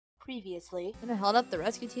Previously. When I held up the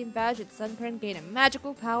rescue team badge, its Sunkern gained a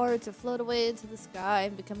magical power to float away into the sky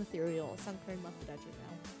and become ethereal. Sunkern left the dungeon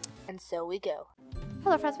now. And so we go.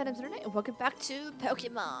 Hello friends, my name's Lunernight, and welcome back to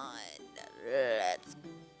Pokemon. Let's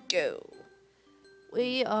go.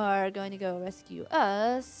 We are going to go rescue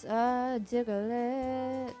us a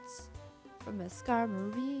Diglett from a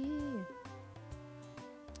Skarmory.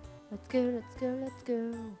 Let's go, let's go, let's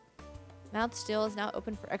go. Mount Steel is now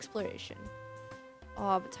open for exploration.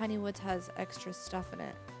 Oh, but Tiny Woods has extra stuff in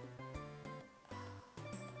it.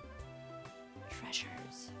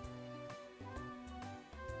 Treasures.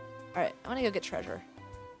 Alright, I want to go get treasure.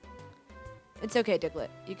 It's okay, Diglett.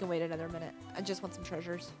 You can wait another minute. I just want some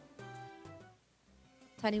treasures.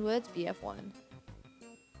 Tiny Woods, BF1.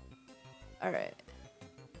 Alright.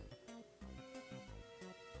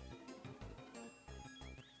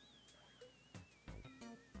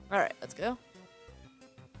 Alright, let's go.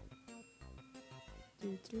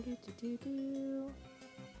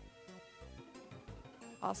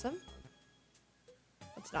 Awesome.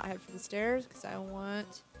 Let's not head for the stairs because I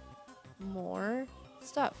want more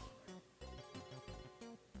stuff.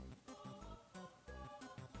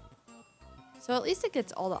 So at least it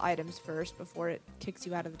gets all the items first before it kicks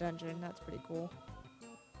you out of the dungeon. That's pretty cool.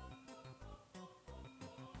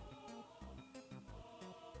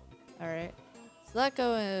 Alright. So let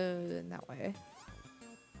go in that way.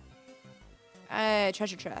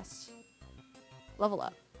 Treasure chest. Level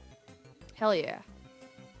up. Hell yeah.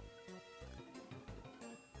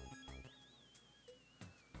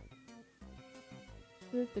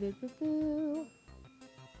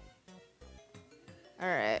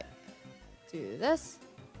 Alright. Do this.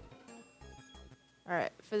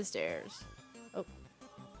 Alright, for the stairs. Oh.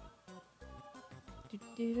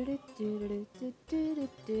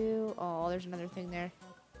 Oh, there's another thing there.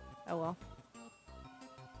 Oh well.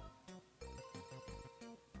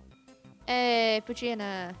 Hey,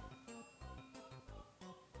 Puchina.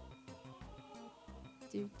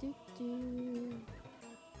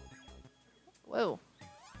 Whoa.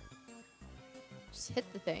 Just hit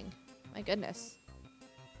the thing. My goodness.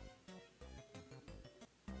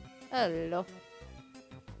 Hello.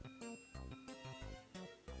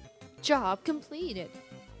 Job completed.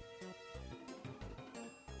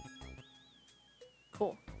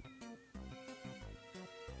 Cool.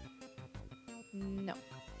 No.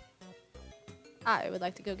 I would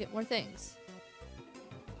like to go get more things.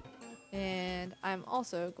 And I'm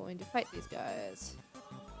also going to fight these guys.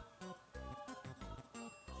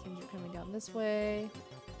 Seems you're coming down this way.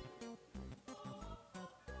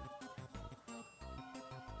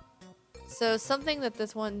 So something that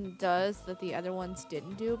this one does that the other ones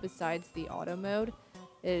didn't do, besides the auto mode,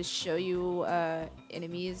 is show you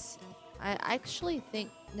enemies. I actually think,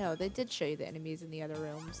 no, they did show you the enemies in the other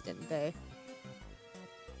rooms, didn't they?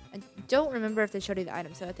 I don't remember if they showed you the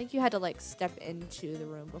items, so I think you had to like step into the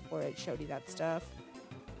room before it showed you that stuff.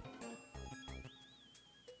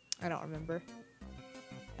 I don't remember.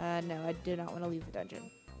 No, I do not want to leave the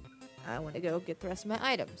dungeon. I want to go get the rest of my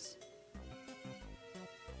items.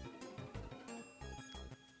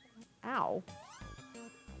 Ow.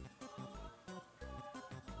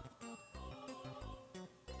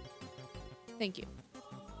 Thank you.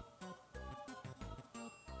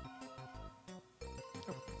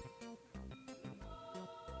 Oh.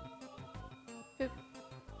 Boop.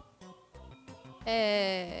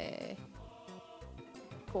 Hey.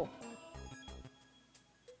 Cool.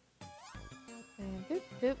 And boop,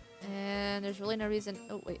 boop. And there's really no reason.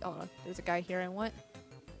 Oh, wait, hold on. There's a guy here I want.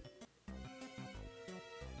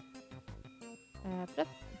 Boop.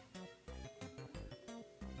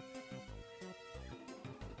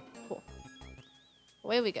 Cool.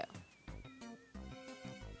 Away we go.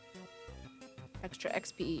 Extra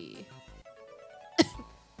XP.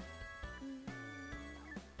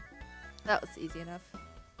 That was easy enough.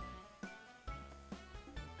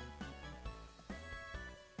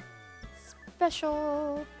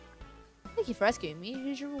 Special. Thank you for rescuing me.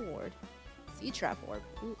 Here's your reward. Sea trap orb.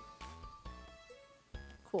 Ooh.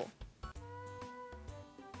 Cool.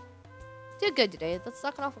 Did good today. Let's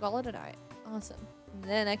knock it off and call it a night. Awesome. And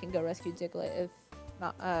then I can go rescue Diglett if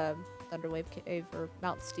Thunderwave Cave or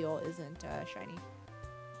Mount Steel isn't shiny.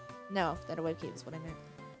 No, Thunderwave Cave is what I meant.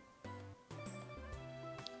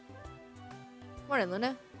 Morning,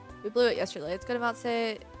 Luna. We blew it yesterday. Let's go to Mount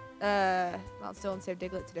Steel and save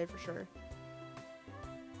Diglett today for sure.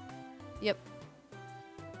 Yep.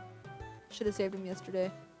 Should have saved him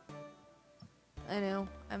yesterday. I know.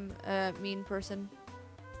 I'm a mean person.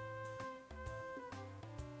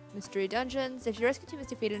 Mystery dungeons. If your rescue team is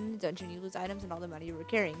defeated in a dungeon, you lose items and all the money you were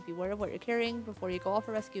carrying. Beware of what you're carrying before you go off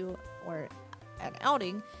a rescue or an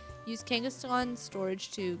outing. Use Kangaskhan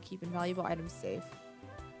storage to keep invaluable items safe.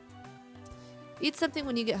 Eat something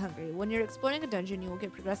when you get hungry. When you're exploring a dungeon, you will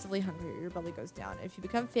get progressively hungrier. Your belly goes down. If you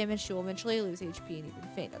become famished, you will eventually lose HP and even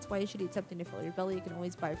faint. That's why you should eat something to fill your belly. You can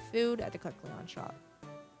always buy food at the Click Leon shop.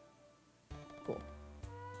 Cool.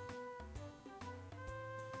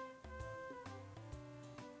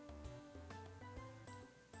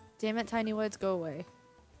 Damn it, Tiny Woods, go away.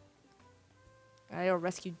 I'll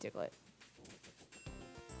rescue Diglett.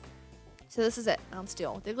 So this is it. On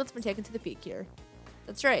Steel. Diglett's been taken to the peak here.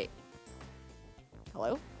 That's right.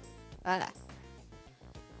 Hello? Ah.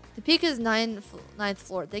 The peak is 9th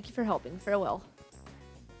floor. Thank you for helping. Farewell.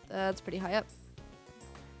 That's pretty high up.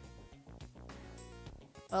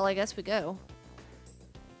 Well, I guess we go.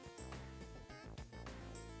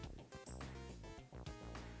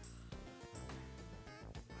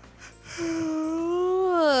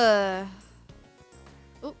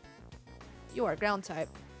 Oh, you are ground type.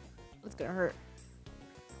 That's gonna hurt.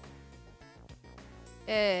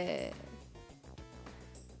 Eh.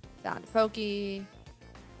 Found a Pokey.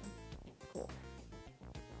 Cool.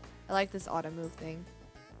 I like this auto move thing.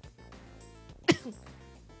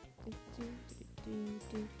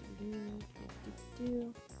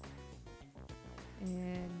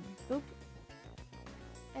 And boop.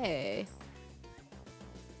 Hey.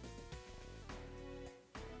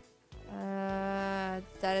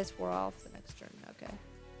 Status wore off the next turn. Okay.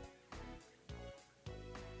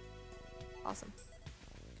 Awesome.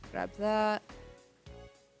 Grab that.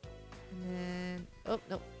 And then... Oh,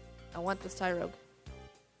 no. I want this Tyrogue.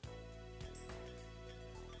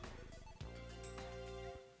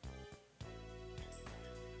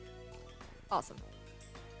 Awesome.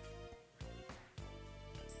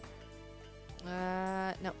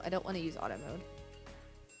 No, I don't want to use auto mode.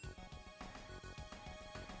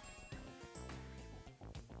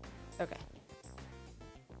 Okay.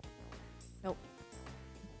 Nope.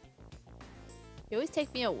 You always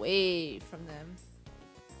take me away from them.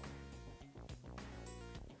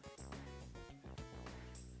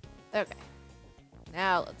 Okay.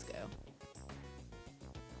 Now let's go.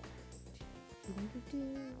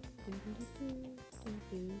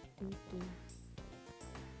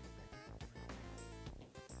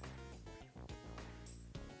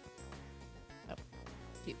 Oh.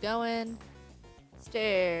 Keep going.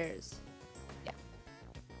 Stairs. Yeah.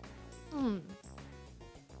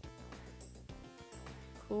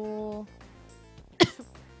 Cool.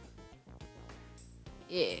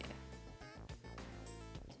 Yeah.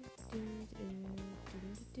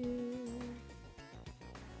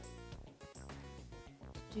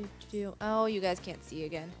 Oh, you guys can't see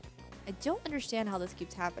again. I don't understand how this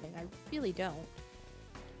keeps happening. I really don't.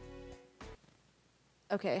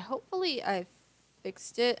 Okay, hopefully I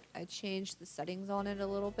fixed it. I changed the settings on it a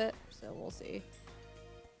little bit, so we'll see.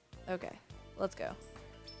 Okay, let's go.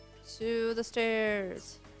 To the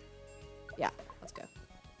stairs. Yeah, let's go.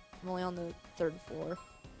 I'm only on the 3rd floor.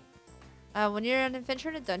 When you're an adventure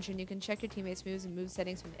in a dungeon, you can check your teammates' moves and move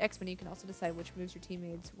settings from the X menu. You can also decide which moves your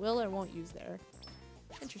teammates will or won't use there.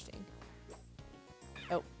 Interesting.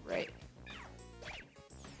 Oh, right.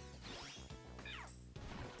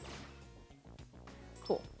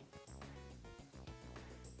 Cool.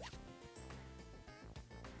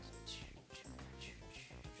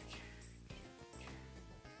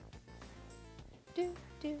 Do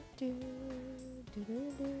do do do do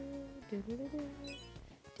do do do do.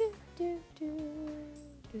 Do, do, do,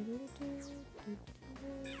 do, do, do, do, do.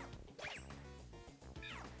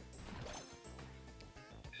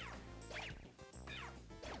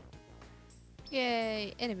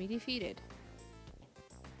 Yay, enemy defeated.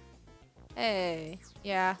 Hey,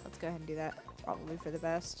 yeah, let's go ahead and do that. It's probably for the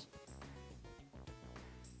best.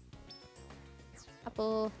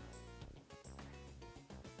 Apple.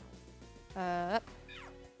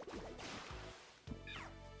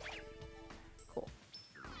 Cool.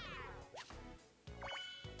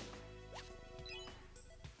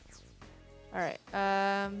 Alright,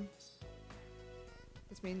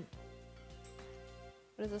 this mean...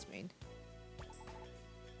 What does this mean?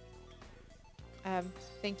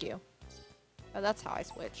 Thank you. Oh, that's how I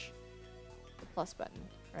switch. The plus button.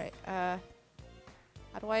 Right, how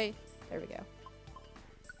do I... There we go.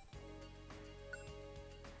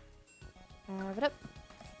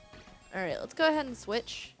 Alright, let's go ahead and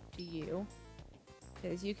switch to you.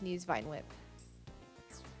 Because you can use Vine Whip.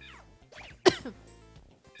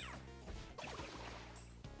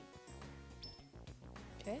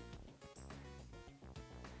 Okay.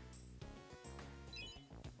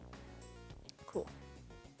 Cool.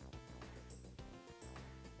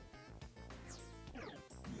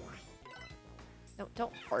 No,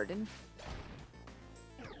 don't harden.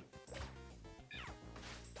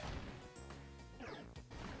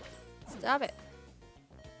 Stop it.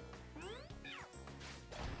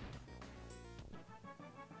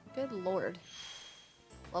 Good lord.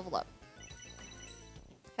 Level up.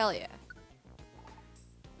 Hell yeah.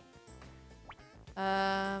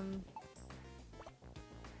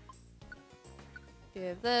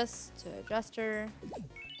 Give this to Adjuster.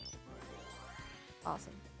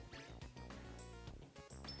 Awesome.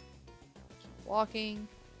 Keep walking.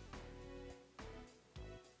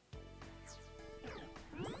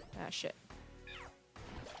 Ah, shit.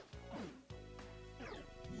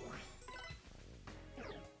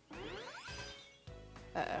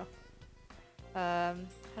 Uh-oh. How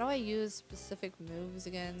do I use specific moves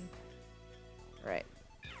again? Right.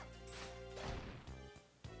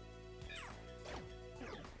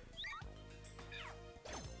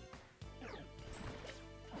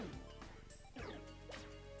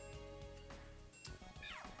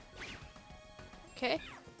 Okay.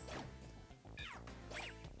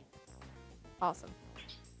 Awesome.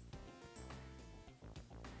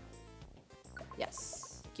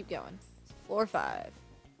 Yes. Keep going. Floor 5.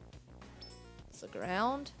 Let's look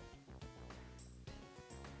around.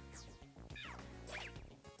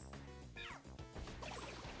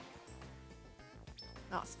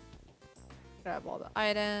 Awesome. Grab all the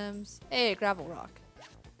items. Hey, gravel rock.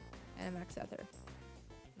 And a max ether.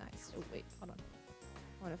 Nice. Oh, wait. Hold on.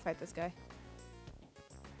 I want to fight this guy.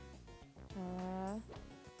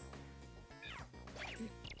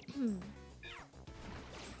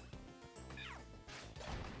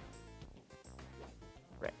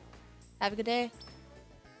 Right. Have a good day.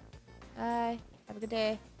 Bye. Have a good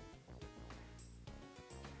day.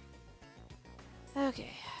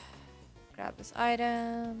 Okay. Grab this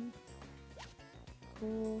item.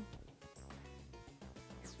 Cool.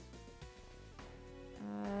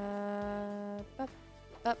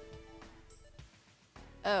 Up.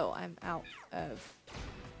 Oh, I'm out of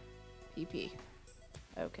PP.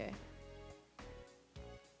 Okay.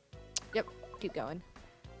 Yep, keep going.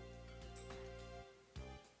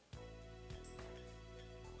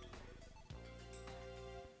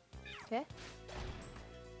 Okay.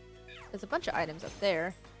 There's a bunch of items up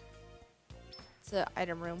there. It's an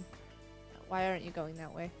item room. Why aren't you going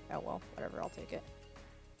that way? Oh well, whatever, I'll take it.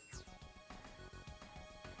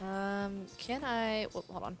 Can I... Well,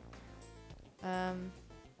 hold on.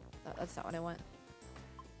 That's not what I want.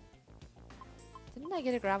 Didn't I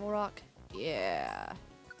get a gravel rock? Yeah.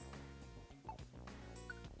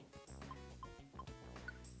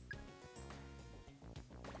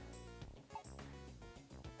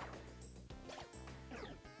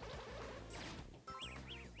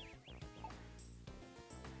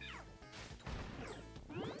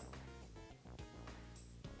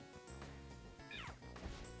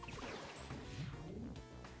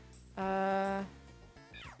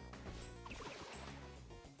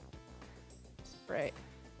 Right.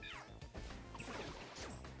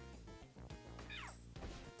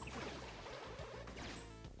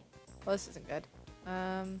 Well, this isn't good.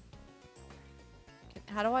 How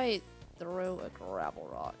do I throw a gravel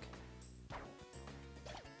rock?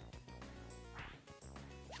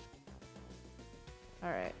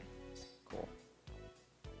 Alright. Cool.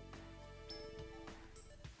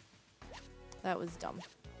 That was dumb.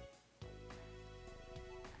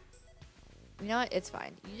 You know what? It's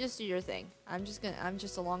fine. You just do your thing. I'm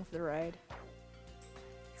just along for the ride.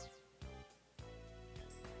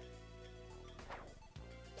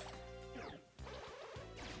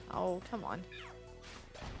 Oh, come on.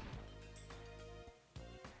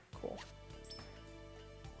 Cool.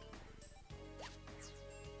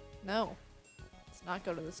 No. Let's not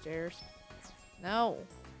go to the stairs. No.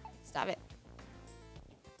 Stop it.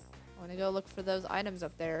 I want to go look for those items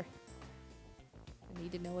up there. I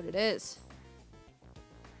need to know what it is.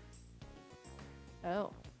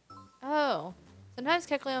 Oh. Oh. Sometimes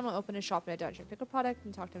Kecleon will open a shop in a dungeon. Pick a product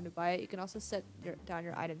and talk to him to buy it. You can also set down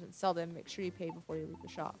your items and sell them. Make sure you pay before you leave the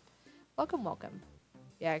shop. Welcome, welcome.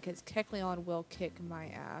 Yeah, because Kecleon will kick my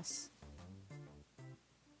ass.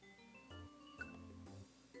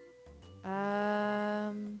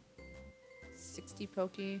 60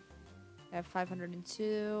 Pokey. I have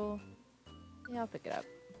 502. Yeah, I'll pick it up.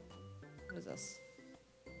 What is this?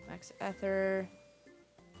 Max Ether.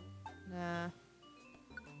 Nah.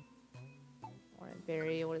 Orange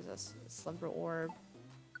Berry. What is this? Slumber Orb.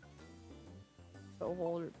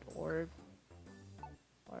 Foothold Orb.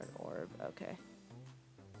 Hard Orb. Okay.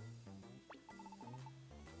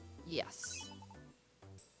 Yes.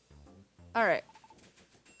 Alright.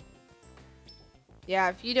 Yeah,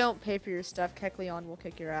 if you don't pay for your stuff, Kecleon will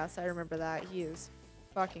kick your ass. I remember that. He is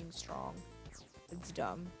fucking strong. It's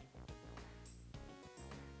dumb.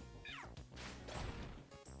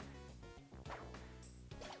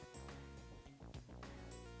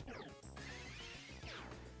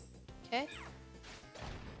 Okay.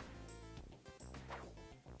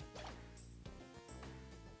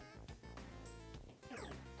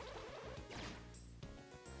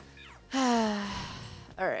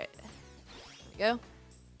 Alright. There we go.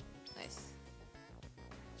 Nice.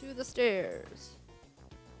 To the stairs.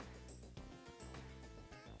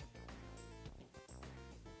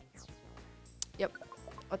 Yep.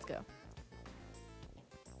 Let's go.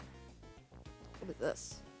 What is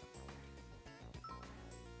this?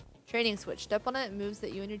 Training switch. Step on it and moves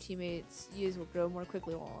that you and your teammates use will grow more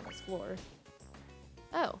quickly while on this floor.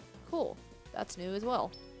 Oh, cool. That's new as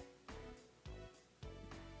well.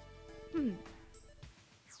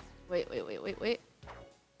 Wait.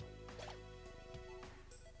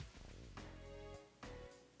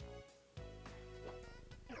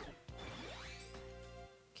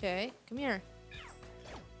 Okay, come here.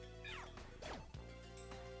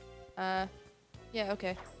 Yeah,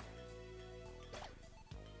 okay.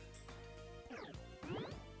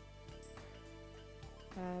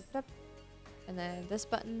 And then this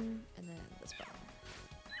button, and then this button.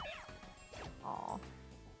 Aw.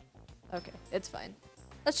 Okay, it's fine.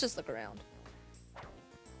 Let's just look around.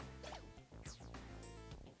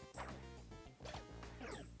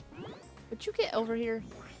 Would you get over here?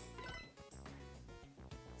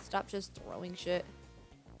 Stop just throwing shit.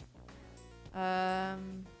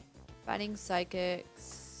 Fighting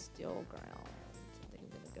psychics, steel ground. I think I'm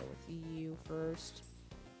gonna go with you first.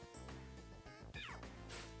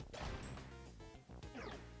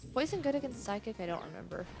 Poison good against psychic? I don't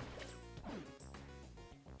remember.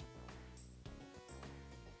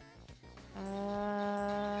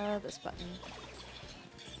 This button.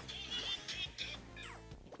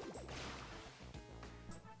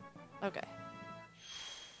 Okay.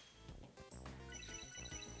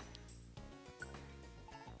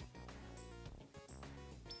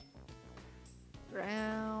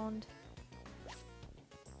 Ground.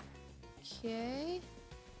 Okay.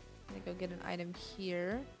 I'm gonna go get an item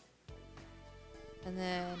here. And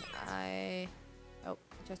then oh,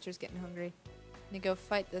 Chester's getting hungry. I'm gonna go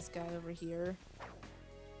fight this guy over here.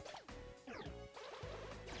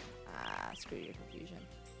 Ah, screw your confusion.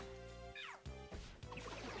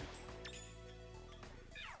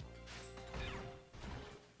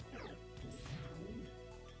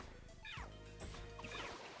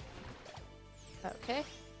 Okay.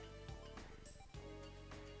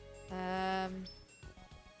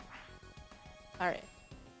 Alright.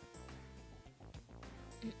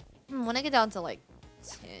 When I get down to like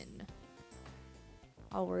 10,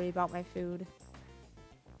 I'll worry about my food.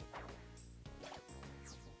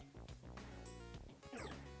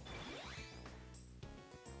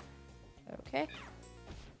 Okay.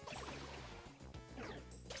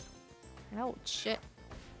 Oh, shit.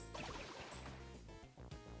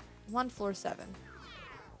 I'm on floor 7.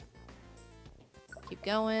 Keep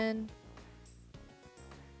going.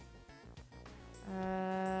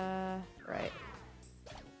 Right.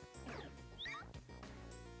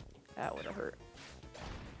 That would have hurt.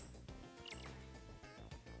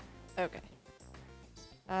 Okay.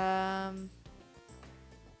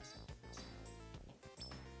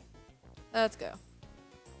 Let's go.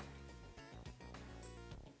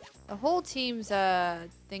 The whole team's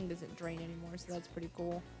thing doesn't drain anymore, so that's pretty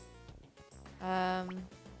cool.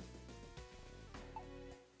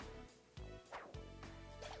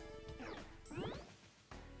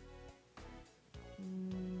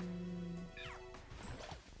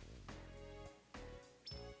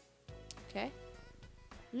 Okay.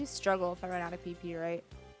 You struggle if I run out of PP, right?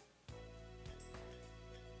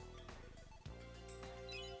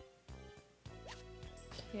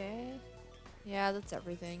 Okay. Yeah, that's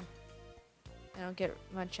everything. I don't get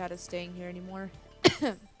much out of staying here anymore.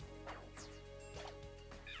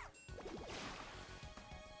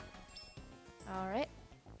 Alright.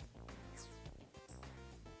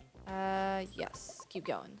 Yes. Keep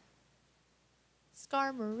going.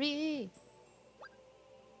 Skarmory!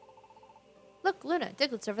 Look, Luna,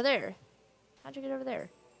 Diglett's over there. How'd you get over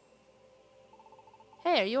there?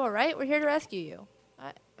 Hey, are you alright? We're here to rescue you.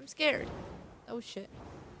 I'm scared. Oh, shit.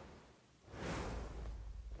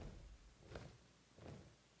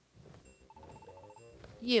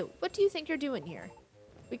 You, what do you think you're doing here?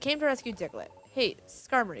 We came to rescue Diglett. Hey,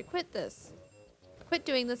 Skarmory, quit this. Quit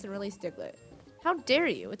doing this and release Diglett. How dare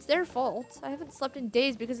you? It's their fault. I haven't slept in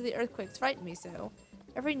days because of the earthquakes frightened me so.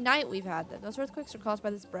 Every night we've had them. Those earthquakes are caused by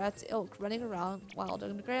this brat's ilk running around wild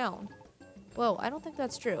underground. Whoa, I don't think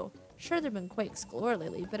that's true. Sure, there have been quakes galore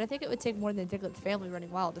lately, but I think it would take more than Diglett's family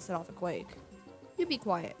running wild to set off a quake. You be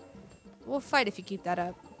quiet. We'll fight if you keep that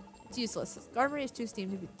up. It's useless. Skarmory is too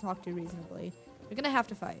steamed to be talked to reasonably. You're gonna have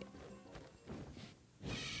to fight.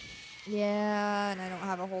 Yeah, and I don't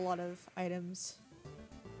have a whole lot of items.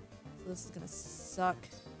 So this is gonna suck.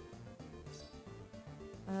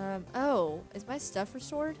 Oh, is my stuff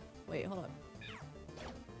restored? Wait, hold up.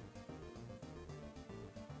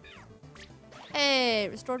 Hey,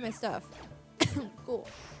 restored my stuff. Cool.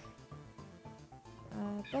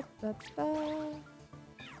 Ba, ba, ba.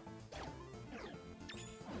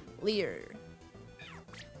 Lear.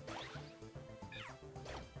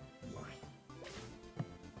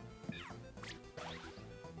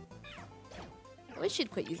 I wish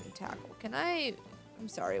she'd quit using tackle. Can I? I'm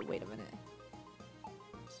sorry, wait a minute.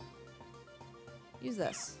 Use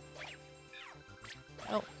this.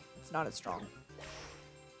 Oh, it's not as strong.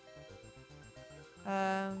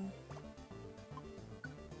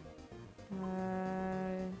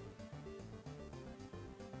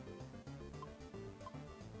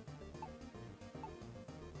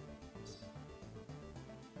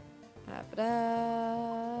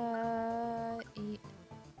 Eat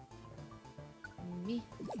me.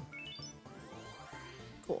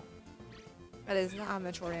 Cool. That is not how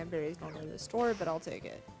much Orion berries normally restore, but I'll take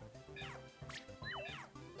it.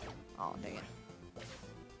 Oh, dang it.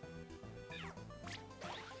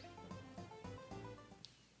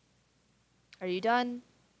 Are you done?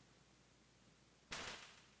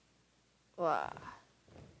 Wow.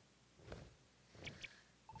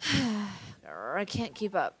 I can't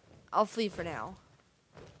keep up. I'll flee for now.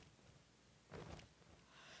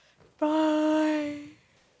 Bye.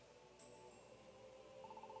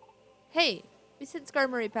 Hey, we sent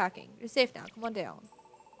Skarmory packing. You're safe now. Come on down.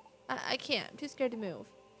 I can't. I'm too scared to move.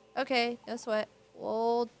 Okay, no sweat.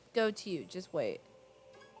 We'll go to you. Just wait.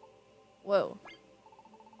 Whoa.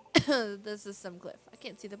 This is some cliff. I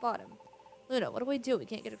can't see the bottom. Luna, what do we do? We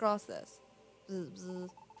can't get across this. Bzz, bzz.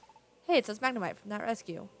 Hey, it says Magnemite from that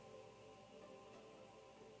rescue.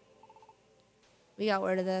 We got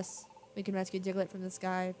word of this. We can rescue Diglett from the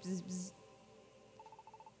sky. Bzz, bzz.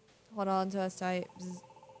 Hold on to us tight. Bzz.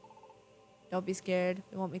 Don't be scared.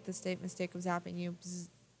 We won't make the mistake of zapping you. Bzz.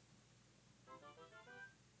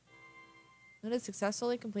 Luna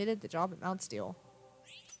successfully completed the job at Mount Steel.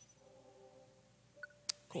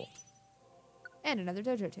 Cool. And another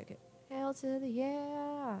dojo ticket. Hail to the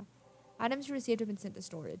yeah. Items received have been sent to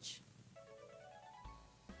storage.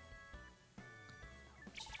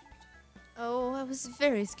 Oh, I was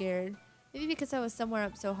very scared. Maybe because I was somewhere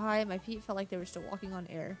up so high, my feet felt like they were still walking on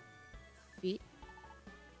air. Feet?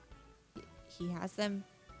 He has them?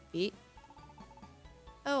 Feet?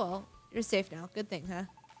 Oh well, you're safe now. Good thing, huh?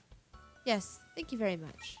 Yes, thank you very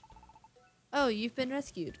much. Oh, you've been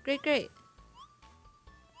rescued. Great, great.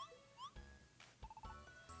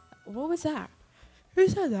 What was that? Who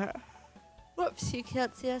said that? Whoops, you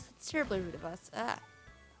can't see us. It's terribly rude of us. Ah.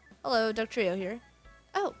 Hello, Duck Trio here.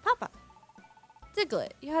 Oh, Papa.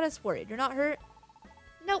 Diglett, you had us worried. You're not hurt?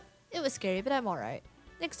 Nope, it was scary, but I'm alright.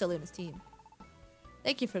 Thanks to Luna's team.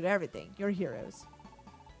 Thank you for everything. You're heroes.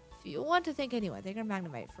 If you want to thank anyone, thank our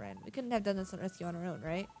Magnemite friend. We couldn't have done this rescue on our own,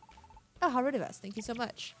 right? Oh, how rude of us. Thank you so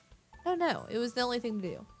much. No, it was the only thing to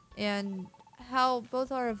do. And how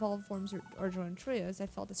both our evolved forms are joined trios, I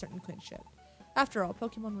felt a certain kinship. After all,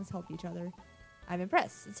 Pokemon must help each other. I'm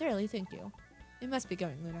impressed. Sincerely, thank you. We must be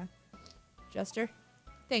going, Luna. Jester,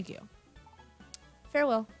 thank you.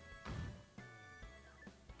 Farewell.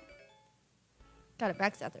 Got a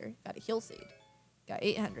Baxether. Got a Heal Seed. Got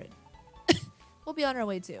 800. We'll be on our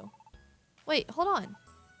way too. Wait, hold on.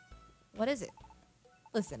 What is it?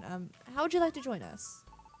 Listen, how would you like to join us?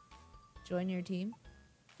 Join your team?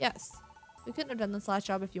 Yes. We couldn't have done this last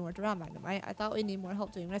job if you weren't around, Magnemite. I thought we'd need more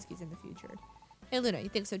help doing rescues in the future. Hey, Luna, you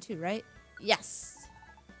think so too, right? Yes.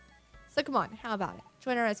 So come on, how about it?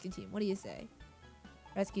 Join our rescue team. What do you say?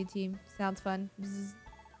 Rescue team. Sounds fun. Bzz.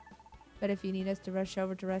 But if you need us to rush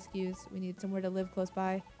over to rescues, we need somewhere to live close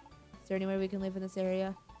by. Is there anywhere we can live in this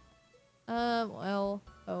area? Well,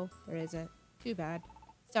 oh, there isn't. Too bad.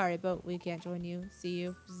 Sorry, but we can't join you. See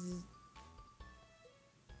you. Bzz.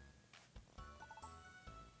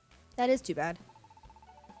 That is too bad.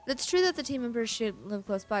 But it's true that the team members should live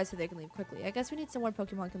close by so they can leave quickly. I guess we need somewhere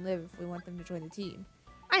Pokemon can live if we want them to join the team.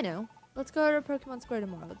 I know. Let's go to Pokemon Square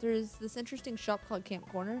tomorrow. There's this interesting shop called Camp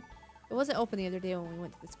Corner. It wasn't open the other day when we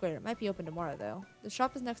went to the square. It might be open tomorrow, though. The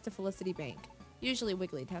shop is next to Felicity Bank. Usually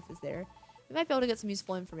Wigglytuff is there. We might be able to get some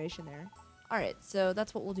useful information there. Alright, so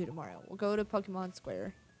that's what we'll do tomorrow. We'll go to Pokemon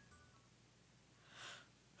Square.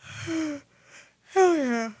 Hell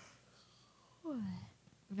yeah.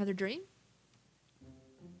 Another dream?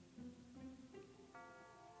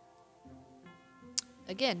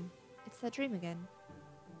 Again. It's that dream again.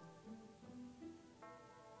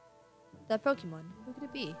 That Pokemon. Who could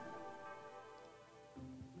it be?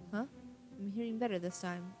 Huh? I'm hearing better this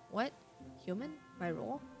time. What? Human? My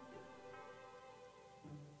role?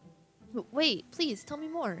 Wait, please, tell me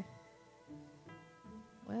more.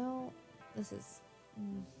 Well, this is...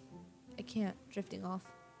 I can't. Drifting off.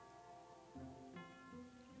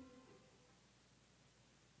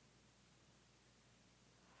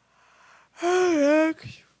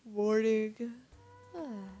 Morning.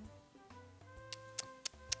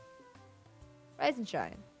 Rise and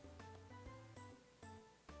shine.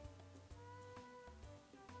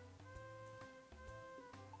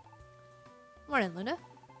 Morning, Luna.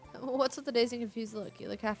 What's with the dazed and confused look? You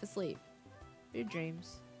look half asleep. Weird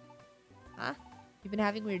dreams. Huh? You've been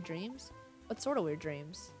having weird dreams? What sort of weird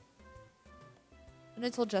dreams? Luna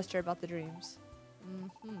told Jester about the dreams.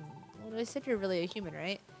 Well, they said you're really a human,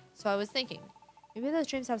 right? So I was thinking, maybe those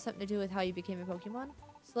dreams have something to do with how you became a Pokemon?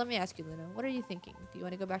 So let me ask you, Luna, what are you thinking? Do you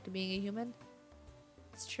want to go back to being a human?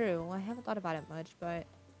 It's true. I haven't thought about it much, but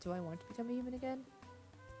do I want to become a human again?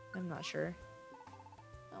 I'm not sure.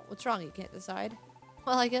 Oh, what's wrong? You can't decide?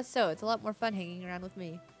 Well, I guess so. It's a lot more fun hanging around with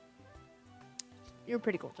me. You're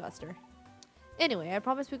pretty cool, Jester. Anyway, I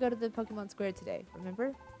promised we'd go to the Pokemon Square today. Remember?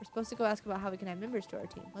 We're supposed to go ask about how we can add members to our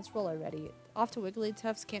team. Let's roll already. Off to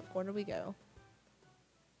Wigglytuff's Camp Corner we go.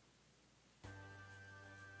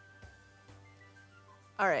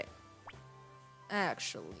 Alright.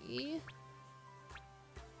 Actually...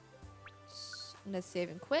 I'm going to save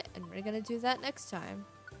and quit, and we're going to do that next time.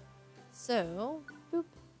 So, boop.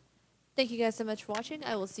 Thank you guys so much for watching.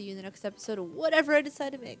 I will see you in the next episode of whatever I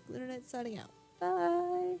decide to make. Lunernight signing out. Bye.